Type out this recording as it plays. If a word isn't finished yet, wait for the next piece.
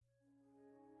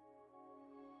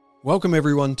Welcome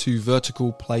everyone to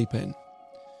Vertical Playpen.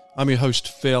 I'm your host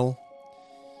Phil.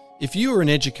 If you are an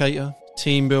educator,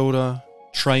 team builder,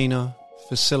 trainer,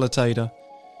 facilitator,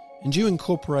 and you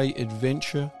incorporate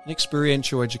adventure and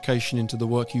experiential education into the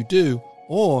work you do,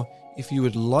 or if you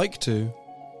would like to,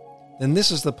 then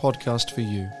this is the podcast for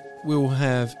you. We will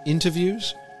have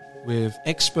interviews with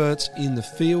experts in the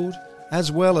field,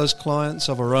 as well as clients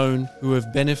of our own who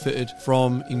have benefited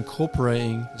from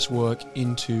incorporating this work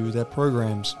into their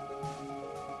programs.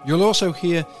 You'll also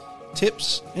hear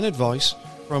tips and advice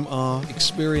from our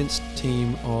experienced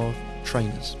team of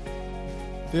trainers.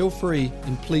 Feel free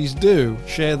and please do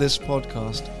share this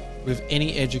podcast with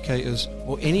any educators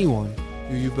or anyone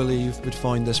who you believe would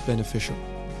find this beneficial.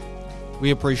 We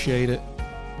appreciate it.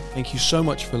 Thank you so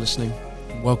much for listening,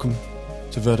 and welcome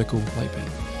to Vertical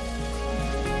Playpen.